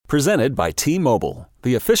Presented by T-Mobile,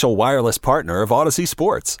 the official wireless partner of Odyssey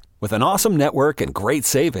Sports. With an awesome network and great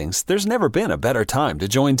savings, there's never been a better time to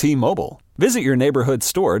join T-Mobile. Visit your neighborhood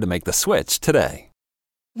store to make the switch today.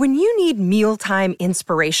 When you need mealtime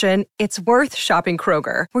inspiration, it's worth shopping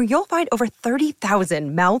Kroger, where you'll find over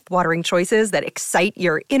 30,000 mouth-watering choices that excite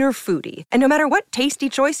your inner foodie. And no matter what tasty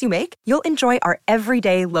choice you make, you'll enjoy our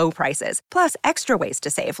everyday low prices, plus extra ways to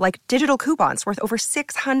save, like digital coupons worth over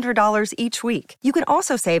 $600 each week. You can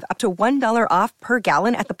also save up to $1 off per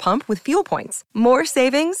gallon at the pump with fuel points. More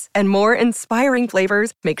savings and more inspiring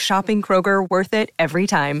flavors make shopping Kroger worth it every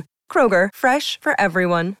time. Kroger, fresh for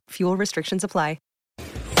everyone. Fuel restrictions apply.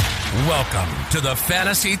 Welcome to the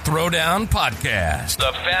Fantasy Throwdown Podcast.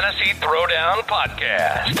 The Fantasy Throwdown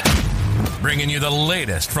Podcast. Bringing you the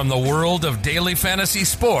latest from the world of daily fantasy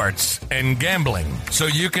sports and gambling, so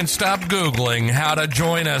you can stop Googling how to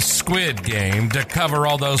join a squid game to cover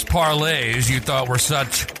all those parlays you thought were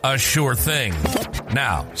such a sure thing.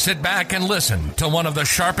 Now, sit back and listen to one of the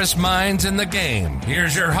sharpest minds in the game.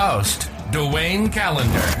 Here's your host, Dwayne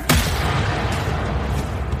Callender.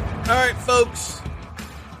 All right, folks.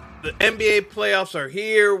 The NBA playoffs are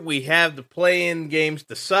here. We have the play-in games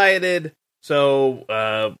decided.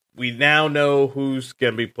 So we now know who's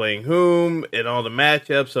going to be playing whom and all the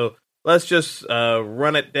matchups. So let's just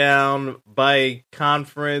run it down by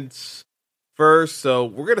conference first. So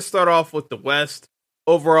we're going to start off with the West.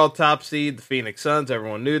 Overall top seed, the Phoenix Suns.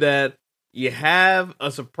 Everyone knew that. You have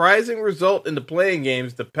a surprising result in the play-in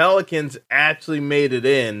games. The Pelicans actually made it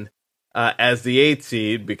in as the 8th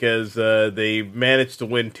seed because they managed to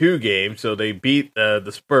win 2 games. So they beat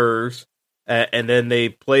the Spurs, and then they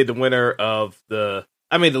played the winner of the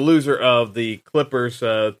loser of the Clippers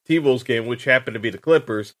T-Wolves game, which happened to be the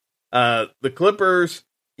Clippers. The Clippers,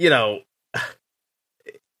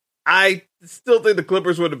 I still think the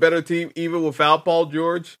Clippers were the better team, even without Paul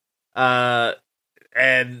George. And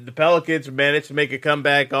the Pelicans managed to make a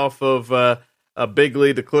comeback off of a big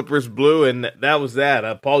lead the Clippers blew, and that was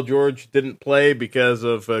that. Paul George didn't play because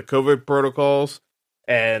of COVID protocols,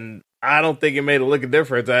 and I don't think it made a lick of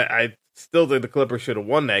difference. I still think the Clippers should have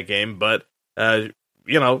won that game, but, it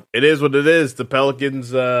is what it is. The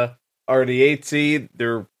Pelicans are the 8th seed.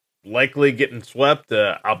 They're likely getting swept.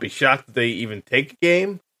 I'll be shocked if they even take a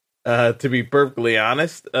game, to be perfectly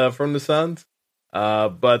honest, from the Suns.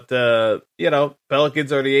 But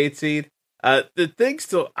Pelicans are the 8th seed. The thing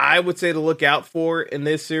still I would say to look out for in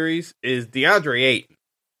this series is DeAndre Ayton,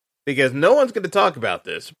 because no one's going to talk about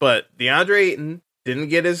this, but DeAndre Ayton didn't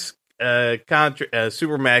get his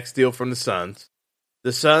Supermax deal from the Suns.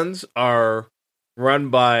 The Suns are run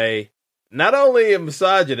by not only a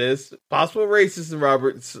misogynist, possible racist,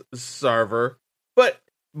 Robert Sarver, but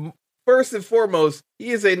first and foremost, he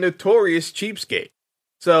is a notorious cheapskate.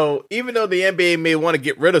 So even though the NBA may want to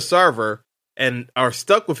get rid of Sarver and are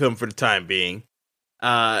stuck with him for the time being,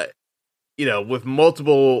 with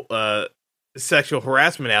multiple sexual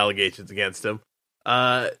harassment allegations against him,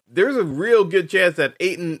 there's a real good chance that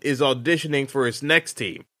Ayton is auditioning for his next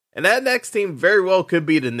team. And that next team very well could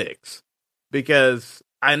be the Knicks. Because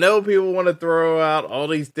I know people want to throw out all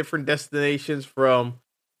these different destinations from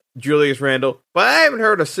Julius Randle, but I haven't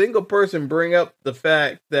heard a single person bring up the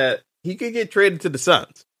fact that he could get traded to the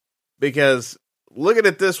Suns. Because look at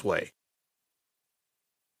it this way.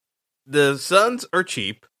 The Suns are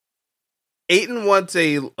cheap. Ayton wants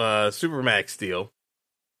a Supermax deal.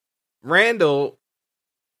 Randall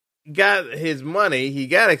got his money. He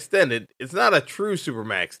got extended. It's not a true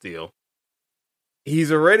Supermax deal.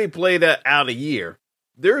 He's already played out a year.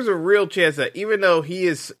 There's a real chance that even though he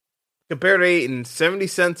is, compared to Ayton, 70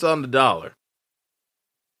 cents on the dollar,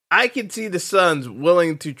 I can see the Suns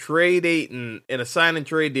willing to trade Ayton in a sign and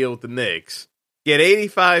trade deal with the Knicks, get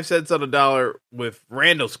 85 cents on the dollar with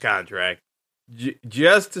Randall's contract,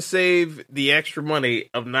 just to save the extra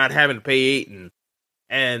money of not having to pay Ayton.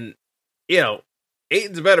 And,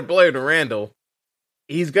 Ayton's a better player than Randall.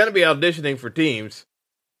 He's going to be auditioning for teams.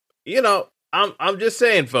 I'm just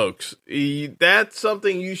saying, folks, that's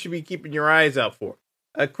something you should be keeping your eyes out for.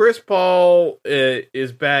 Chris Paul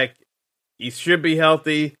is back. He should be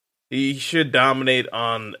healthy. He should dominate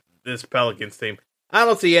on this Pelicans team. I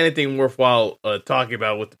don't see anything worthwhile talking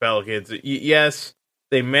about with the Pelicans. Yes,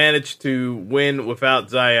 they managed to win without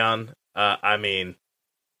Zion.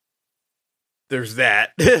 There's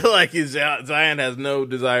that. Zion has no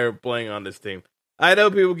desire of playing on this team. I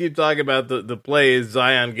know people keep talking about the play is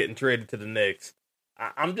Zion getting traded to the Knicks.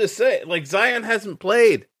 I'm just saying, Zion hasn't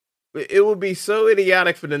played. It would be so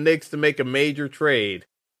idiotic for the Knicks to make a major trade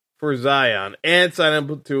for Zion and sign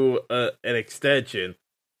him to an extension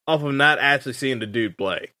off of not actually seeing the dude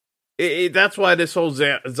play. That's why this whole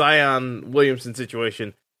Zion Williamson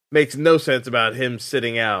situation makes no sense about him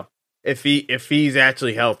sitting out if he's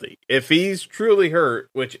actually healthy. If he's truly hurt,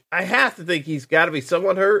 which I have to think he's got to be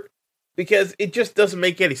somewhat hurt, because it just doesn't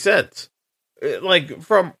make any sense. Like,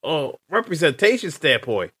 from a representation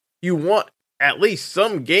standpoint, you want at least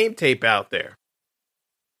some game tape out there.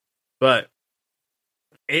 But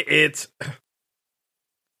it's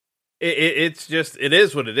just, it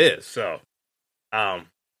is what it is. So,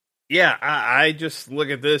 yeah, I just look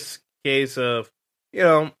at this case of,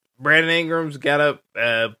 Brandon Ingram's got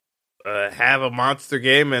to have a monster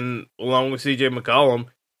game, and along with CJ McCollum,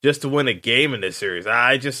 just to win a game in this series.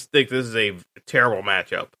 I just think this is a terrible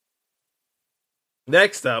matchup.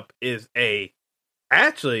 Next up is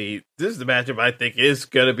actually, this is the matchup I think is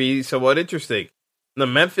going to be somewhat interesting. The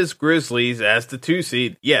Memphis Grizzlies as the 2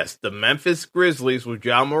 seed. Yes, the Memphis Grizzlies with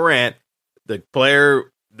Ja Morant, the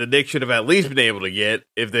player the Knicks should have at least been able to get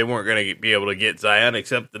if they weren't going to be able to get Zion,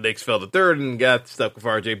 except the Knicks fell to third and got stuck with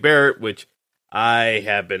RJ Barrett, which I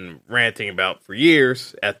have been ranting about for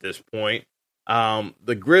years at this point.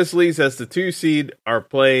 The Grizzlies as the 2 seed are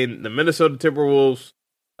playing the Minnesota Timberwolves,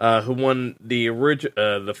 who won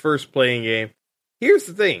the first playing game. Here's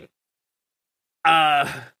the thing.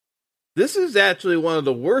 This is actually one of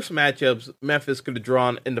the worst matchups Memphis could have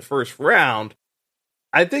drawn in the first round.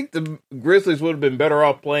 I think the Grizzlies would have been better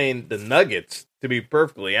off playing the Nuggets, to be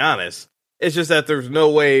perfectly honest. It's just that there's no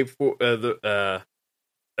way for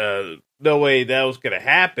no way that was going to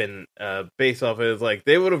happen based off of it. Like,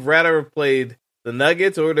 they would have rather played the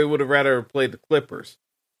Nuggets, or they would have rather played the Clippers.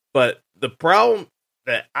 But the problem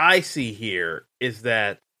that I see here is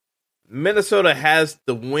that Minnesota has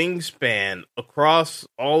the wingspan across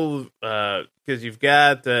all, because you've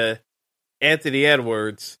got Anthony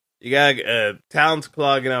Edwards, you got Towns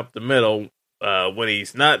clogging up the middle when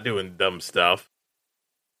he's not doing dumb stuff.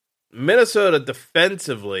 Minnesota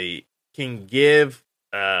defensively can give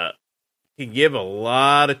a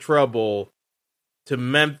lot of trouble to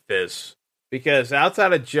Memphis, because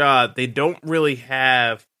outside of Ja, they don't really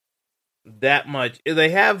have that much. They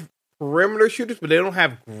have perimeter shooters, but they don't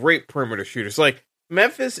have great perimeter shooters. Like,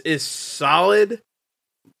 Memphis is solid,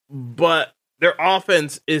 but their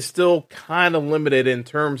offense is still kind of limited in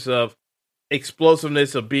terms of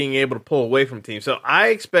explosiveness of being able to pull away from teams. So I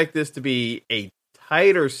expect this to be a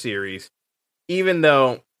tighter series, even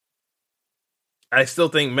though I still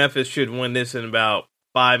think Memphis should win this in about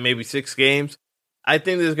 5, maybe 6 games. I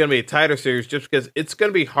think this is going to be a tighter series just because it's going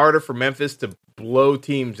to be harder for Memphis to blow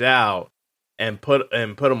teams out and put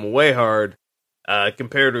them away hard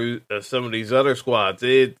compared to some of these other squads.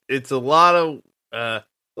 It's a lot of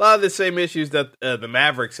the same issues that the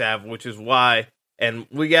Mavericks have, which is why, and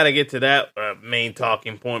we got to get to that main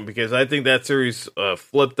talking point, because I think that series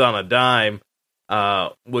flipped on a dime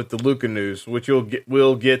with the Luka news, which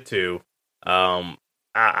we'll get to.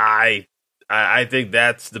 I think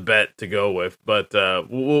that's the bet to go with, but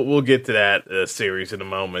we'll get to that series in a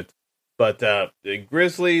moment. But the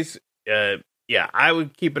Grizzlies, yeah, I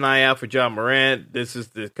would keep an eye out for Ja Morant. This is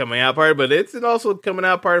the coming out party, but it's also coming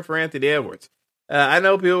out party for Anthony Edwards. I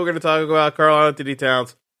know people are going to talk about Karl-Anthony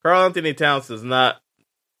Towns. Karl-Anthony Towns does not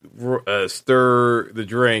stir the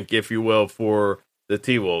drink, if you will, for the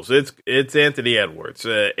T-Wolves. It's Anthony Edwards.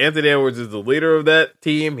 Anthony Edwards is the leader of that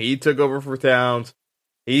team. He took over for Towns.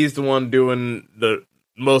 He's the one doing the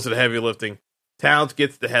most of the heavy lifting. Towns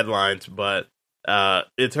gets the headlines, but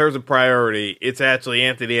in terms of priority, it's actually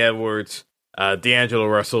Anthony Edwards, D'Angelo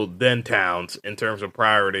Russell, then Towns in terms of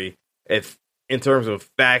priority. In terms of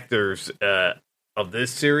factors of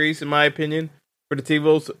this series, in my opinion, for the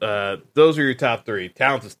T-Wolves, those are your top 3.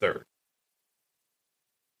 Towns is third.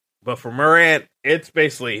 But for Morant, it's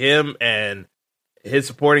basically him and his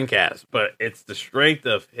supporting cast. But it's the strength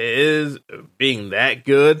of his being that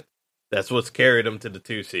good that's what's carried him to the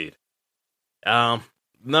 2 seed.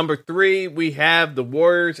 Number 3, we have the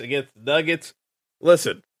Warriors against the Nuggets.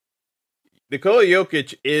 Listen, Nikola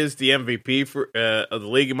Jokic is the MVP of the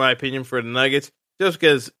league, in my opinion, for the Nuggets, just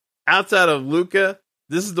because outside of Luka,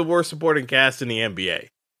 this is the worst supporting cast in the NBA.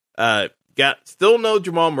 Got still no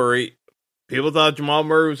Jamal Murray. People thought Jamal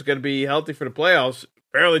Murray was going to be healthy for the playoffs.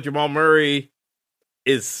 Apparently, Jamal Murray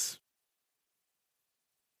is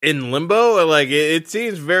in limbo. Like, it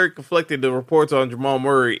seems very conflicted, the reports on Jamal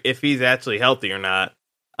Murray, if he's actually healthy or not.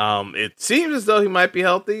 It seems as though he might be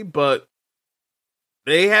healthy, but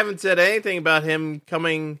they haven't said anything about him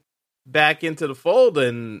coming back into the fold,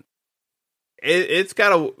 and it's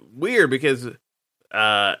kind of weird because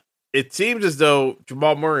it seems as though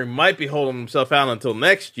Jamal Murray might be holding himself out until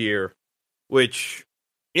next year, which,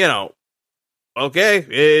 okay,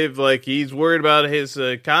 if like he's worried about his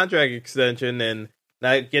contract extension and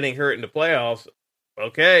not getting hurt in the playoffs,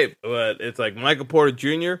 okay, but it's like Michael Porter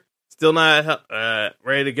Jr. still not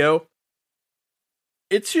ready to go.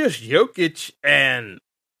 It's just Jokic and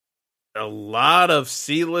a lot of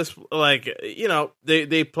C-list, like,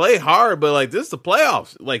 they play hard, but like this is the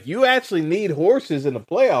playoffs. Like you actually need horses in the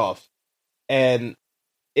playoffs, and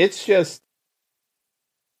it's just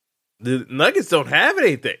the Nuggets don't have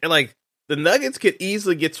anything. Like the Nuggets could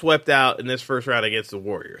easily get swept out in this first round against the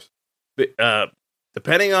Warriors. But,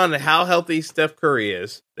 depending on how healthy Steph Curry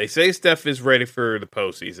is, they say Steph is ready for the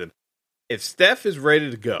postseason. If Steph is ready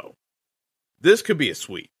to go, this could be a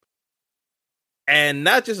sweep. And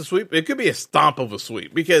not just a sweep, it could be a stomp of a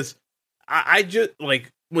sweep. Because I just,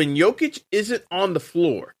 like, when Jokic isn't on the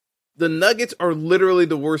floor, the Nuggets are literally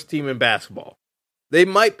the worst team in basketball. They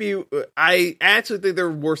might be, I actually think they're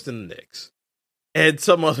worse than the Knicks and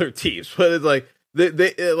some other teams. But it's like,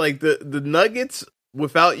 the Nuggets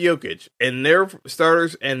without Jokic and their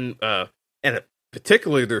starters and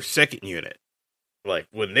particularly their second unit, like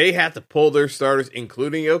when they have to pull their starters,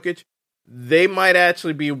 including Jokic, they might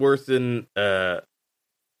actually be worse than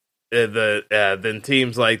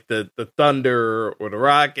teams like the Thunder or the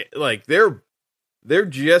Rocket. Like they're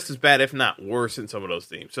just as bad, if not worse, than some of those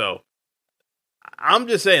teams. So I'm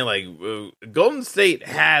just saying, like Golden State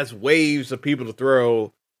has waves of people to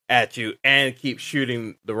throw at you and keep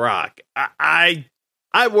shooting the rock.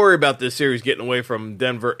 I worry about this series getting away from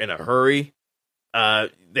Denver in a hurry.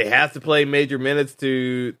 They have to play major minutes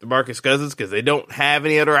to DeMarcus Cousins because they don't have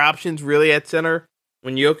any other options really at center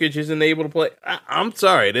when Jokic isn't able to play. I'm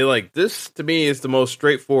sorry. This to me is the most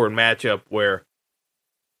straightforward matchup where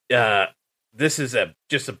this is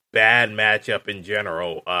just a bad matchup in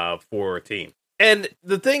general for a team. And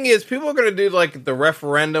the thing is, people are going to do like the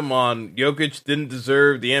referendum on Jokic didn't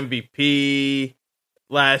deserve the MVP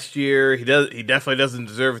last year. He definitely doesn't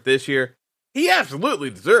deserve it this year. He absolutely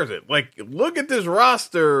deserves it. Like, look at this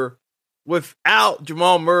roster without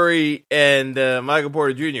Jamal Murray and Michael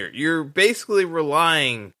Porter Jr. You're basically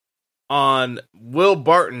relying on Will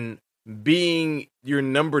Barton being your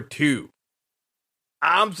number 2.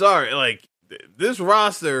 I'm sorry, like, this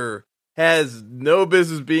roster has no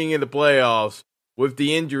business being in the playoffs with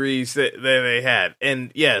the injuries that they had.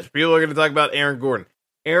 And yes, people are going to talk about Aaron Gordon.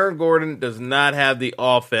 Aaron Gordon does not have the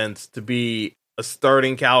offense to be a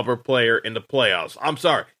starting caliber player in the playoffs. I'm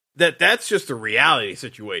sorry. That's just a reality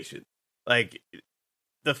situation. Like,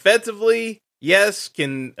 defensively, yes,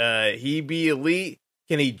 can he be elite?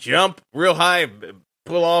 Can he jump real high,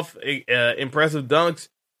 pull off impressive dunks?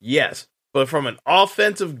 Yes. But from an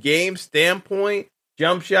offensive game standpoint,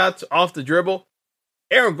 jump shots off the dribble,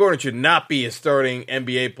 Aaron Gordon should not be a starting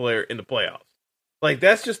NBA player in the playoffs. Like,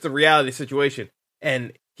 that's just the reality situation.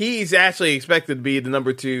 And he's actually expected to be the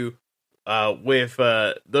number 2 with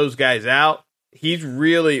those guys out. He's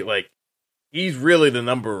really the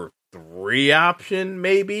number 3 option,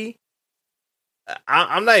 maybe.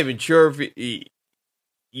 I'm not even sure if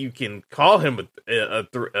you can call him a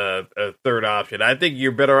third option. I think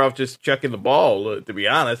you're better off just chucking the ball, to be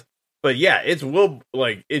honest. But yeah, it's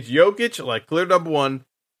Jokic, like clear number 1,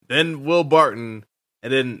 then Will Barton,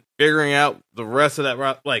 and then figuring out the rest of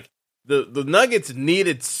that. Like the Nuggets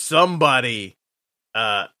needed somebody,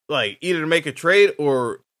 like either to make a trade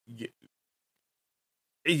or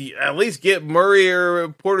at least get Murray or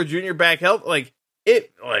Porter Jr. back healthy. Like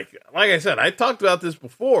I said, I talked about this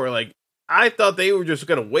before. Like, I thought they were just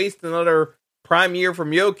going to waste another prime year from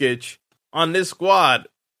Jokic on this squad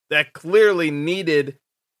that clearly needed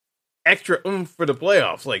extra oomph for the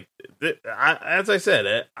playoffs. Like, as I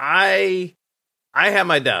said, I have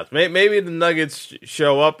my doubts. Maybe the Nuggets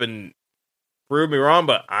show up and prove me wrong,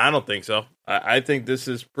 but I don't think so. I think this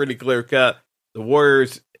is pretty clear cut. The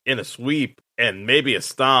Warriors in a sweep and maybe a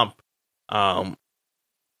stomp.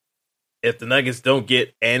 If the Nuggets don't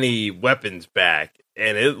get any weapons back,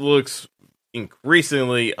 and it looks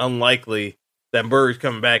increasingly unlikely that Murray's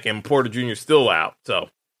coming back and Porter Jr. still out. So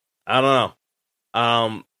I don't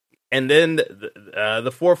know. And then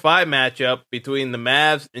the 4-5 matchup between the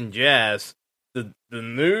Mavs and Jazz. The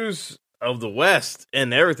news of the West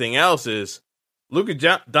and everything else is Luka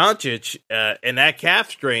Doncic and that calf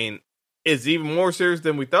strain is even more serious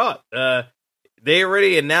than we thought. They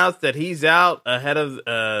already announced that he's out ahead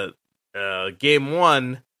of game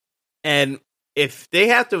 1, and if they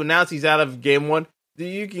have to announce he's out of game 1,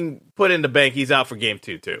 you can put in the bank he's out for game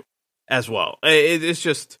 2 too, as well. It's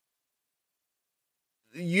just,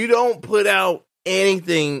 you don't put out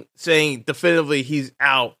anything saying definitively he's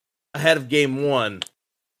out ahead of game 1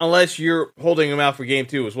 unless you're holding him out for game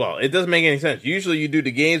 2 as well. It doesn't make any sense. Usually you do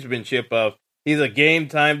the gamesmanship of, he's a game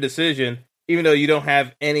time decision, even though you don't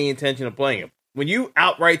have any intention of playing him. When you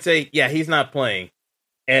outright say, yeah, he's not playing,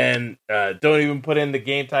 and don't even put in the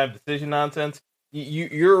game time decision nonsense,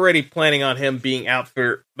 you're already planning on him being out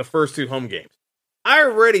for the first 2 home games. I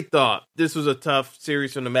already thought this was a tough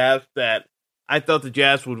series from the Mavs, that I thought the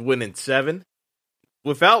Jazz would win in 7.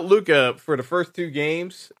 Without Luka for the first 2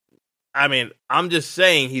 games, I mean, I'm just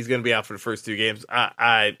saying he's going to be out for the first 2 games.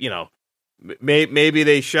 Maybe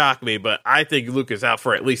they shock me, but I think Luka's out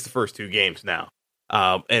for at least the first 2 games now.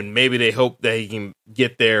 And maybe they hope that he can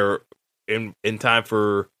get there in time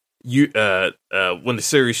for when the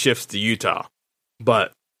series shifts to Utah.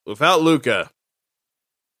 But without Luka,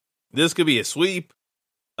 this could be a sweep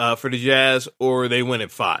for the Jazz, or they win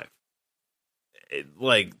at 5.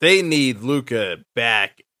 They need Luka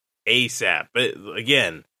back ASAP. But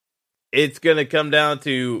again, it's going to come down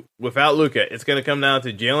to, without Luka, it's going to come down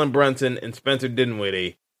to Jalen Brunson and Spencer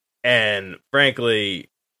Dinwiddie. And frankly,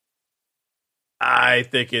 I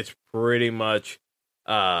think it's pretty much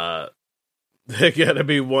they're going to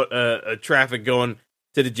be a traffic going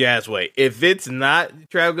to the Jazz way. If it's not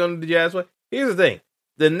traffic going to the Jazz way, here's the thing.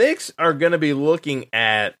 The Knicks are going to be looking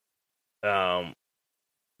at, they're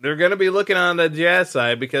going to be looking on the Jazz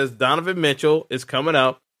side because Donovan Mitchell is coming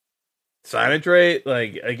up. Sign and trade.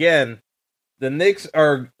 Again, the Knicks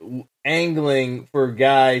are angling for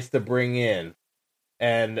guys to bring in.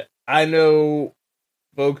 And I know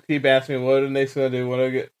folks keep asking me, what are the Knicks going to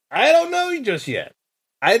do? I don't know just yet.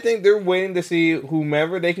 I think they're waiting to see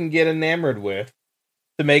whomever they can get enamored with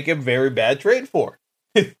to make a very bad trade for.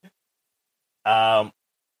 And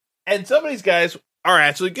some of these guys are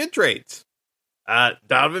actually good trades.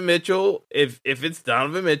 Donovan Mitchell, if it's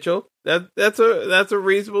Donovan Mitchell, that's a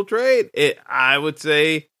reasonable trade. I would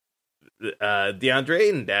say DeAndre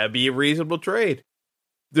Ayton, that'd be a reasonable trade.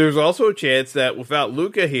 There's also a chance that without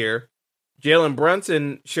Luka here, Jalen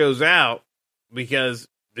Brunson shows out because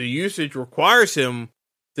the usage requires him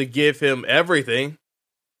to give him everything.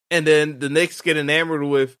 And then the Knicks get enamored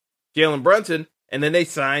with Jalen Brunson, and then they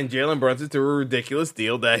sign Jalen Brunson to a ridiculous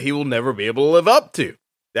deal that he will never be able to live up to.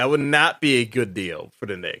 That would not be a good deal for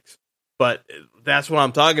the Knicks. But that's what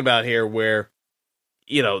I'm talking about here, where,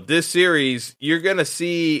 this series, you're going to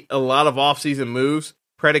see a lot of offseason moves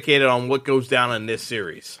predicated on what goes down in this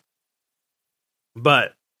series.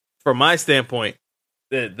 But from my standpoint,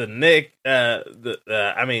 the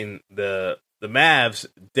Mavs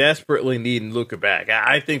desperately need Luka back.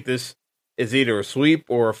 I think this is either a sweep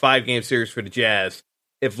or a 5-game series for the Jazz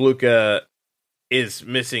if Luka is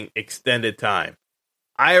missing extended time.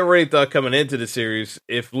 I already thought coming into the series,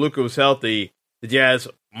 if Luka was healthy, the Jazz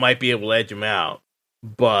might be able to edge him out.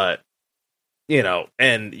 But,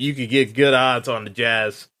 and you could get good odds on the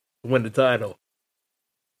Jazz to win the title.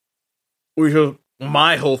 Which was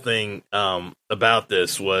my whole thing about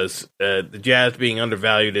this was the Jazz being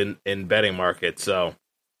undervalued in betting markets. So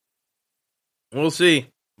we'll see.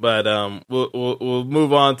 But we'll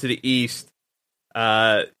move on to the East.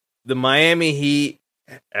 The Miami Heat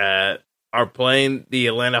are playing the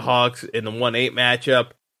Atlanta Hawks in the 1-8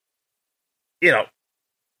 matchup. The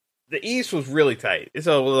East was really tight.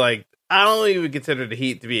 So, I don't even consider the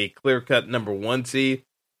Heat to be a clear-cut number 1 seed.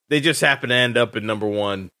 They just happen to end up at number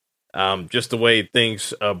 1. Just the way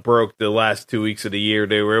things broke the last 2 weeks of the year,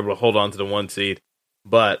 they were able to hold on to the 1 seed.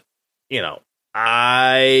 But,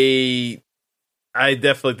 I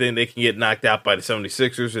definitely think they can get knocked out by the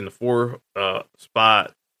 76ers in the 4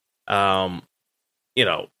 spot.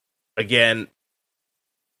 Again,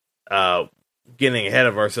 getting ahead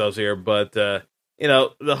of ourselves here, but the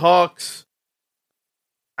Hawks,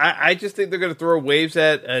 I just think they're going to throw waves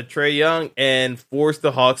at Trae Young and force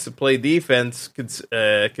the Hawks to play defense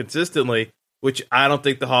consistently, which I don't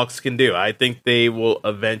think the Hawks can do. I think they will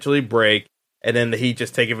eventually break, and then the Heat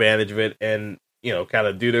just take advantage of it and kind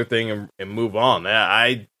of do their thing and move on.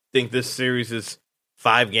 I think this series is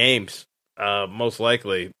 5 games, most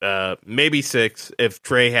likely, maybe 6 if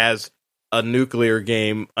Trae has a nuclear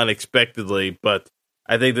game unexpectedly, but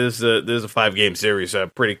I think this is a 5-game series,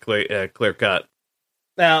 pretty clear cut.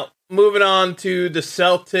 Now, moving on to the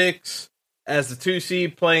Celtics as the 2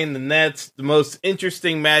 seed playing the Nets, the most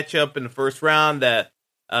interesting matchup in the first round that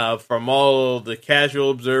from all the casual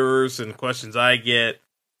observers and questions I get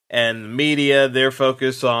and the media, they're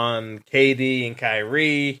focused on KD and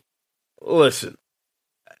Kyrie. Listen,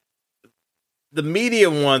 the media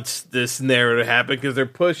wants this narrative to happen because they're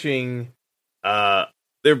pushing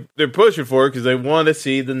they're pushing for it because they want to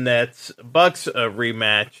see the Nets Bucks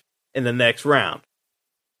rematch in the next round.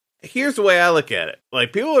 Here's the way I look at it.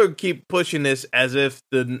 People keep pushing this as if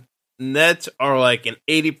the Nets are an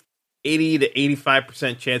 80 to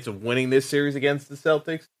 85% chance of winning this series against the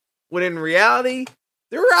Celtics, when in reality,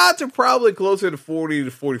 their odds are probably closer to 40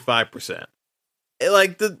 to 45%.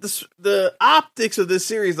 Like the optics of this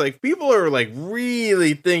series, like people are like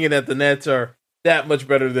really thinking that the Nets are that much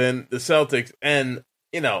better than the Celtics. And,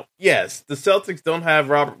 yes, the Celtics don't have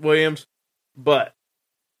Robert Williams, but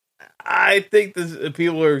I think the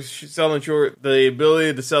people are selling short the ability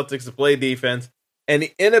of the Celtics to play defense and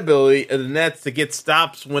the inability of the Nets to get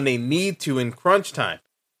stops when they need to in crunch time.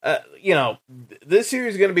 This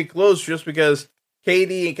series is going to be close just because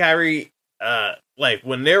KD and Kyrie,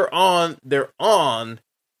 when they're on,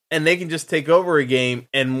 and they can just take over a game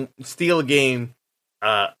and steal a game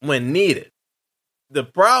when needed. The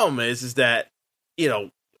problem is that,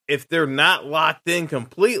 if they're not locked in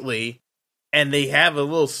completely and they have a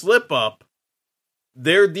little slip up,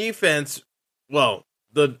 their defense,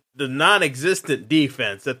 the non-existent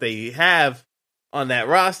defense that they have on that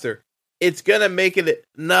roster, it's going to make it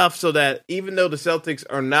enough so that even though the Celtics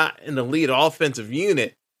are not an elite offensive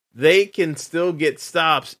unit, they can still get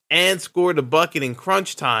stops and score the bucket in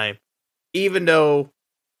crunch time, even though,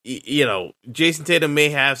 Jason Tatum may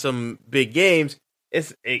have some big games.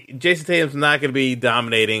 Jason Tatum's not going to be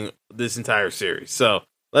dominating this entire series. So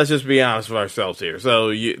let's just be honest with ourselves here. So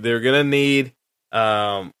they're going to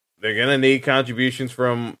need contributions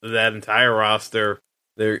from that entire roster.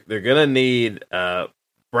 They're going to need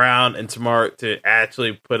Brown and Smart to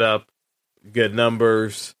actually put up good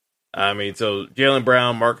numbers. I mean, so Jaylen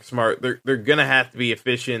Brown, Marcus Smart, they're going to have to be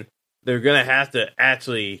efficient. They're going to have to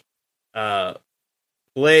actually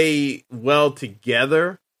play well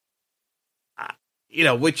together,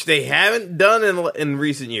 which they haven't done in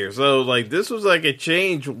recent years. So, this was like a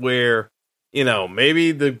change where,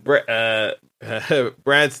 maybe the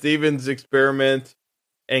Brad Stevens experiment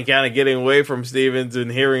and kind of getting away from Stevens and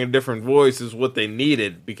hearing a different voice is what they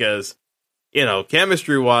needed because,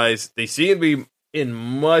 chemistry-wise, they seem to be in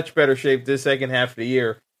much better shape this second half of the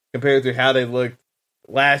year compared to how they looked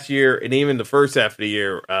last year and even the first half of the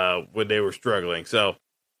year when they were struggling. So,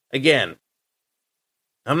 again,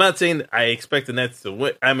 I'm not saying I expect the Nets to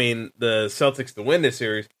win. I mean, the Celtics to win this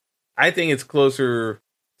series. I think it's closer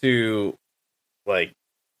to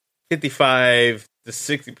 55 to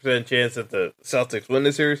 60% chance that the Celtics win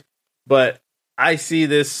this series. But I see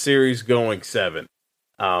this series going 7,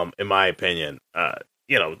 in my opinion.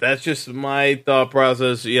 That's just my thought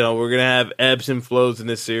process. We're going to have ebbs and flows in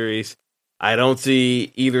this series. I don't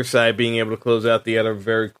see either side being able to close out the other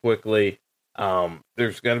very quickly.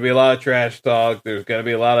 There's going to be a lot of trash talk. There's going to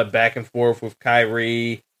be a lot of back and forth with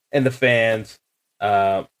Kyrie and the fans.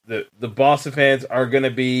 The Boston fans are going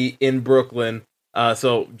to be in Brooklyn.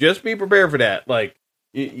 So just be prepared for that.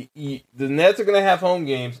 The Nets are going to have home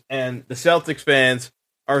games, and the Celtics fans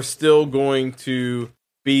are still going to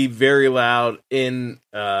be very loud in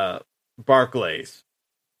Barclays.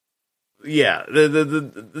 Yeah,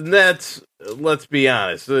 the Nets, let's be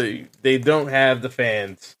honest, they don't have the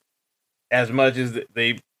fans as much as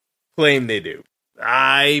they claim they do.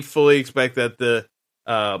 I fully expect that the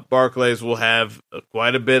Barclays will have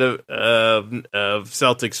quite a bit of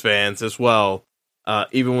Celtics fans as well,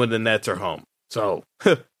 even when the Nets are home. So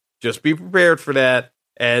just be prepared for that,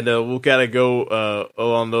 and we'll kind of go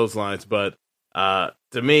along those lines. But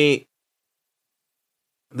to me,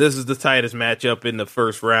 this is the tightest matchup in the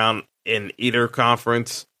first round in either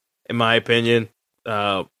conference, in my opinion.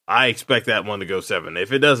 I expect that one to go 7.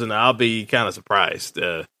 If it doesn't, I'll be kind of surprised,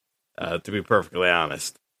 to be perfectly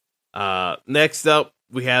honest. Next up,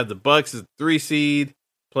 we have the Bucks as 3 seed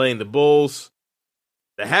playing the Bulls.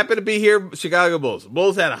 They happen to be here, Chicago Bulls. The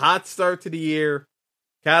Bulls had a hot start to the year,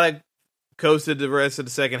 kind of coasted the rest of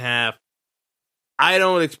the second half. I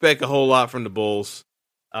don't expect a whole lot from the Bulls.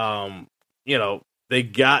 They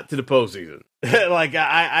got to the postseason.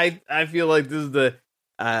 I feel like this is the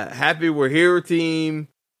happy we're here team.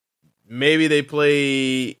 Maybe they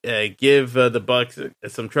play, give the Bucks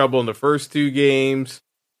some trouble in the first 2 games,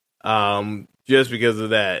 just because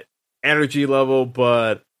of that energy level.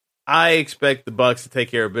 But I expect the Bucks to take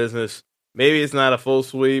care of business. Maybe it's not a full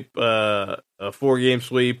sweep, a 4-game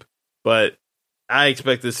sweep, but I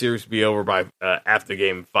expect this series to be over by after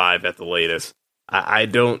Game 5 at the latest. I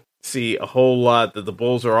don't see a whole lot that the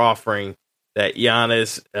Bulls are offering that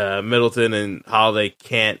Giannis, Middleton, and Holiday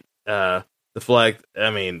can't deflect.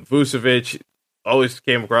 I mean, Vucevic always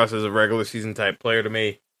came across as a regular season type player to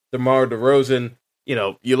me. DeMar DeRozan,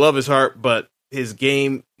 you love his heart, but his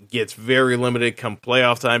game gets very limited come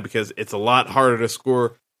playoff time because it's a lot harder to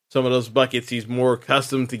score some of those buckets he's more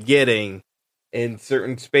accustomed to getting in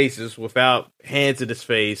certain spaces without hands in his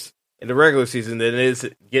face in the regular season than it is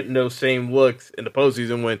getting those same looks in the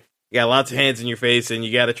postseason when You got lots of hands in your face, and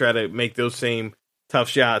you got to try to make those same tough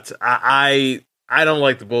shots. I don't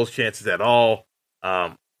like the Bulls' chances at all.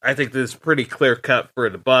 I think this is pretty clear cut for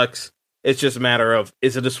the Bucks. It's just a matter of,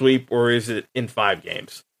 is it a sweep or is it in 5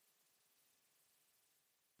 games?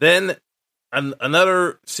 Then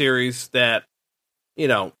another series that,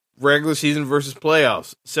 regular season versus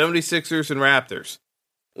playoffs, 76ers and Raptors.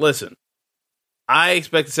 Listen, I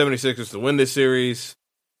expect the 76ers to win this series.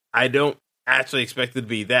 I don't actually expect it to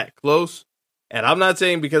be that close. And I'm not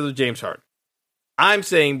saying because of James Harden. I'm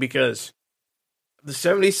saying because the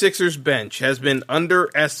 76ers bench has been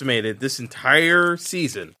underestimated this entire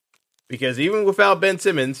season. Because even without Ben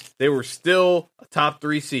Simmons, they were still a top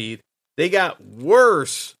 3 seed. They got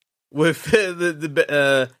worse with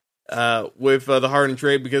the Harden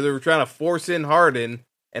trade because they were trying to force in Harden,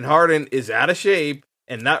 and Harden is out of shape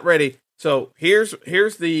and not ready. So here's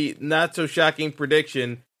the not so shocking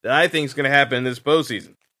prediction that I think is going to happen this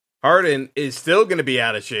postseason. Harden is still going to be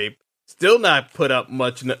out of shape, still not put up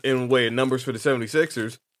much in way of numbers for the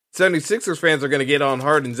 76ers. 76ers fans are going to get on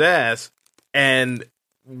Harden's ass, and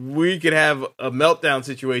we could have a meltdown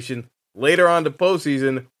situation later on the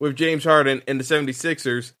postseason with James Harden and the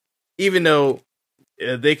 76ers. Even though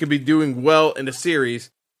they could be doing well in the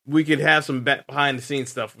series, we could have some behind-the-scenes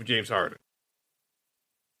stuff with James Harden.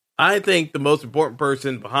 I think the most important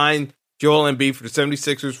person behind Joel Embiid for the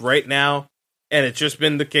 76ers right now, and it's just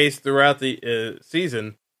been the case throughout the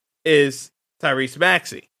season, is Tyrese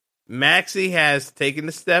Maxey. Maxey has taken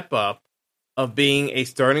the step up of being a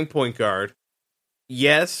starting point guard.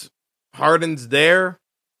 Yes, Harden's there,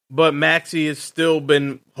 but Maxey has still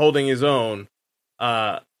been holding his own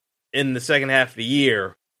in the second half of the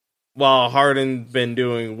year, while Harden's been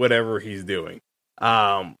doing whatever he's doing.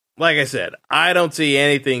 Like I said, I don't see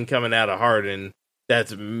anything coming out of Harden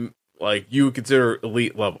that's like you would consider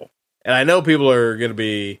elite level. And I know people are going to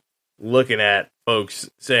be looking at folks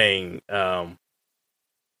saying,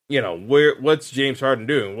 what's James Harden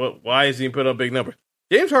doing? Why is he put up big numbers?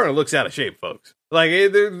 James Harden looks out of shape, folks. Like,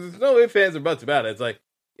 there's no ifs, ands, or buts about it. It's like,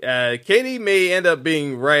 KD may end up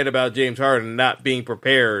being right about James Harden not being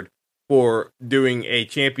prepared for doing a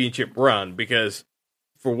championship run because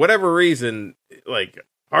for whatever reason, like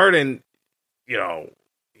Harden,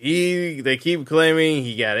 they keep claiming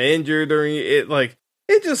he got injured during it. Like,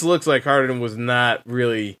 it just looks like Harden was not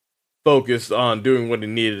really focused on doing what he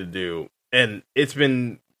needed to do. And it's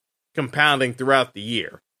been compounding throughout the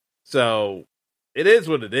year. So it is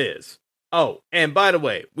what it is. Oh, and by the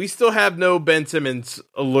way, we still have no Ben Simmons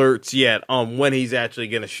alerts yet on when he's actually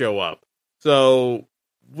going to show up. So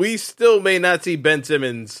we still may not see Ben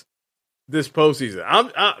Simmons this postseason.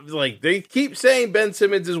 I'm like, they keep saying Ben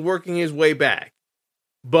Simmons is working his way back,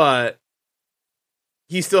 but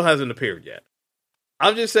he still hasn't appeared yet.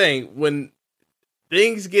 I'm just saying, when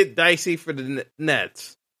things get dicey for the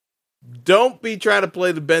Nets, don't be trying to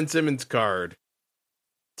play the Ben Simmons card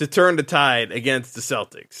to turn the tide against the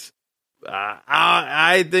Celtics.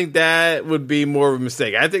 I think that would be more of a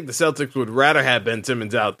mistake. I think the Celtics would rather have Ben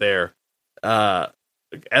Simmons out there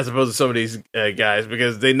as opposed to some of these guys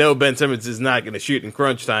because they know Ben Simmons is not going to shoot in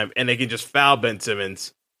crunch time, and they can just foul Ben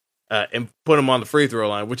Simmons and put him on the free throw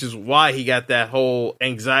line, which is why he got that whole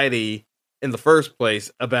anxiety in the first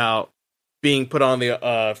place about being put on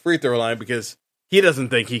the free throw line because he doesn't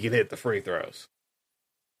think he can hit the free throws.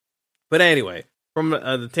 But anyway, from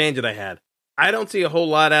the tangent I had, I don't see a whole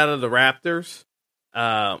lot out of the Raptors.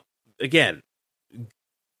 Again,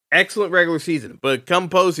 excellent regular season, but come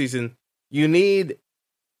postseason, you need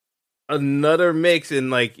another mix.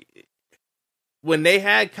 And like when they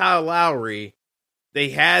had Kyle Lowry, they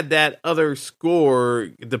had that other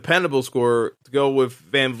dependable scorer to go with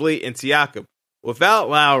Van Vliet and Siakam. Without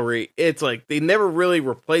Lowry, it's like they never really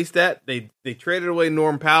replaced that. They traded away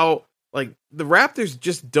Norm Powell. Like the Raptors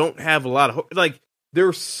just don't have a lot of like.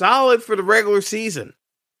 They're solid for the regular season.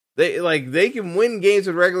 They can win games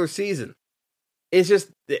in the regular season. It's just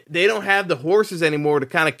they don't have the horses anymore to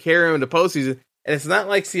kind of carry them in the postseason. And it's not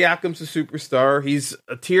like Siakam's a superstar. He's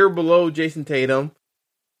a tier below Jason Tatum.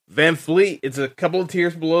 Van Vliet is a couple of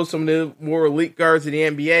tiers below some of the more elite guards in the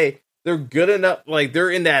NBA. They're good enough. Like they're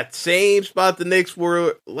in that same spot the Knicks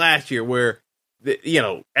were last year, where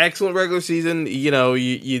excellent regular season.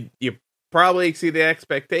 You probably exceed the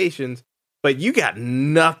expectations. But you got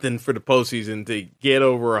nothing for the postseason to get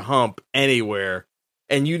over a hump anywhere,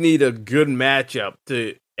 and you need a good matchup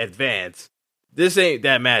to advance. This ain't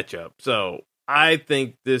that matchup, so I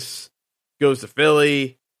think this goes to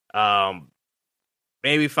Philly,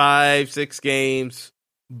 maybe 5-6 games,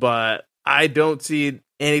 but I don't see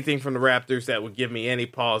anything from the Raptors that would give me any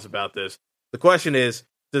pause about this. The question is,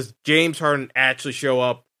 does James Harden actually show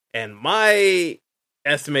up And my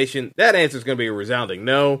estimation, that answer is going to be a resounding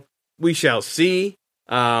no. We shall see.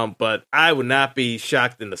 But I would not be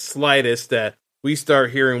shocked in the slightest that we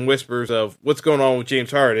start hearing whispers of what's going on with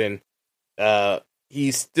James Harden.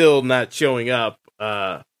 He's still not showing up,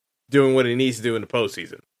 doing what he needs to do in the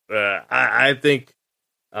postseason. I think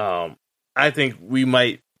we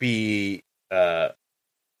might be a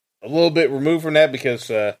little bit removed from that because,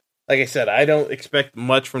 like I said, I don't expect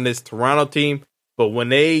much from this Toronto team. But when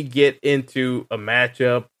they get into a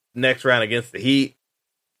matchup next round against the Heat,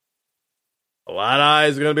 a lot of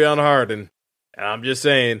eyes are going to be on Harden. And I'm just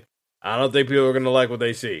saying, I don't think people are going to like what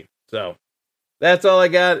they see. So that's all I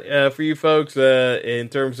got for you folks in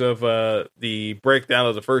terms of the breakdown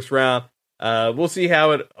of the first round. We'll see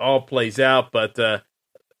how it all plays out, but the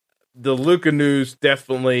Luka news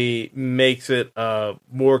definitely makes it a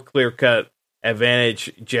more clear-cut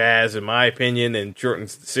advantage Jazz, in my opinion, and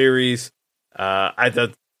shortens the series. I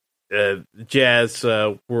thought Jazz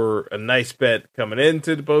were a nice bet coming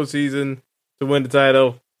into the postseason to win the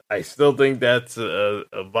title. I still think that's a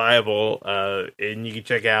viable, and you can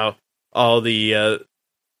check out all the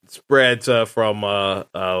spreads from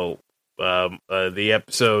the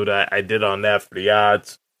episode I did on that for the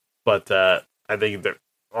odds, but I think they're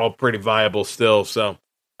all pretty viable still. So,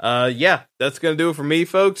 yeah, that's going to do it for me,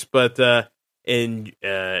 folks, but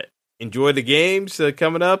enjoy the games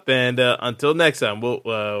coming up, and until next time,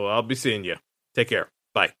 I'll be seeing you. Take care.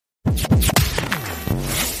 Bye.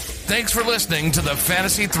 Thanks for listening to the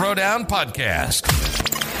Fantasy Throwdown Podcast.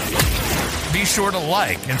 Be sure to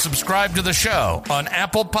like and subscribe to the show on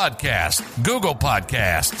Apple Podcasts, Google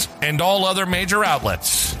Podcasts, and all other major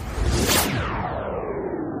outlets.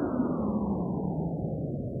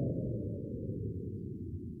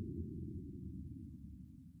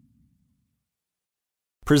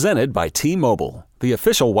 Presented by T-Mobile, the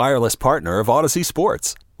official wireless partner of Odyssey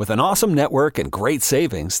Sports. With an awesome network and great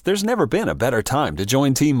savings, there's never been a better time to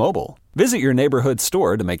join T-Mobile. Visit your neighborhood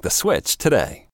store to make the switch today.